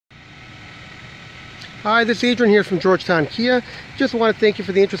Hi, this is Adrian here from Georgetown Kia. Just want to thank you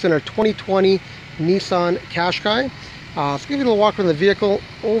for the interest in our 2020 Nissan Qashqai. Let's give you a little walk around the vehicle.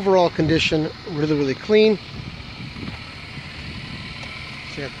 Overall condition, really clean.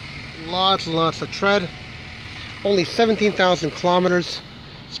 So lots and lots of tread. Only 17,000 kilometers.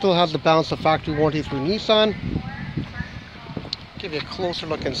 Still has the balance of factory warranty through Nissan. Give you a closer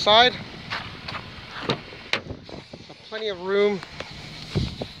look inside. So plenty of room.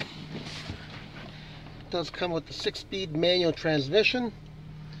 Does come with the 6-speed manual transmission.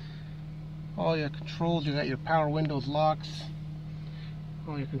 All your controls, you got your power windows, locks,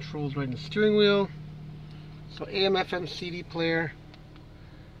 all your controls right in the steering wheel. So AM FM CD player,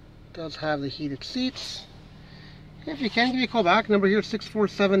 does have the heated seats. If you can, give me a call back. Number here is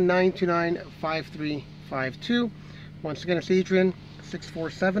 647-929-5352. Once again, it's Adrian,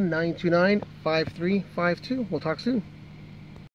 647-929-5352. We'll talk soon.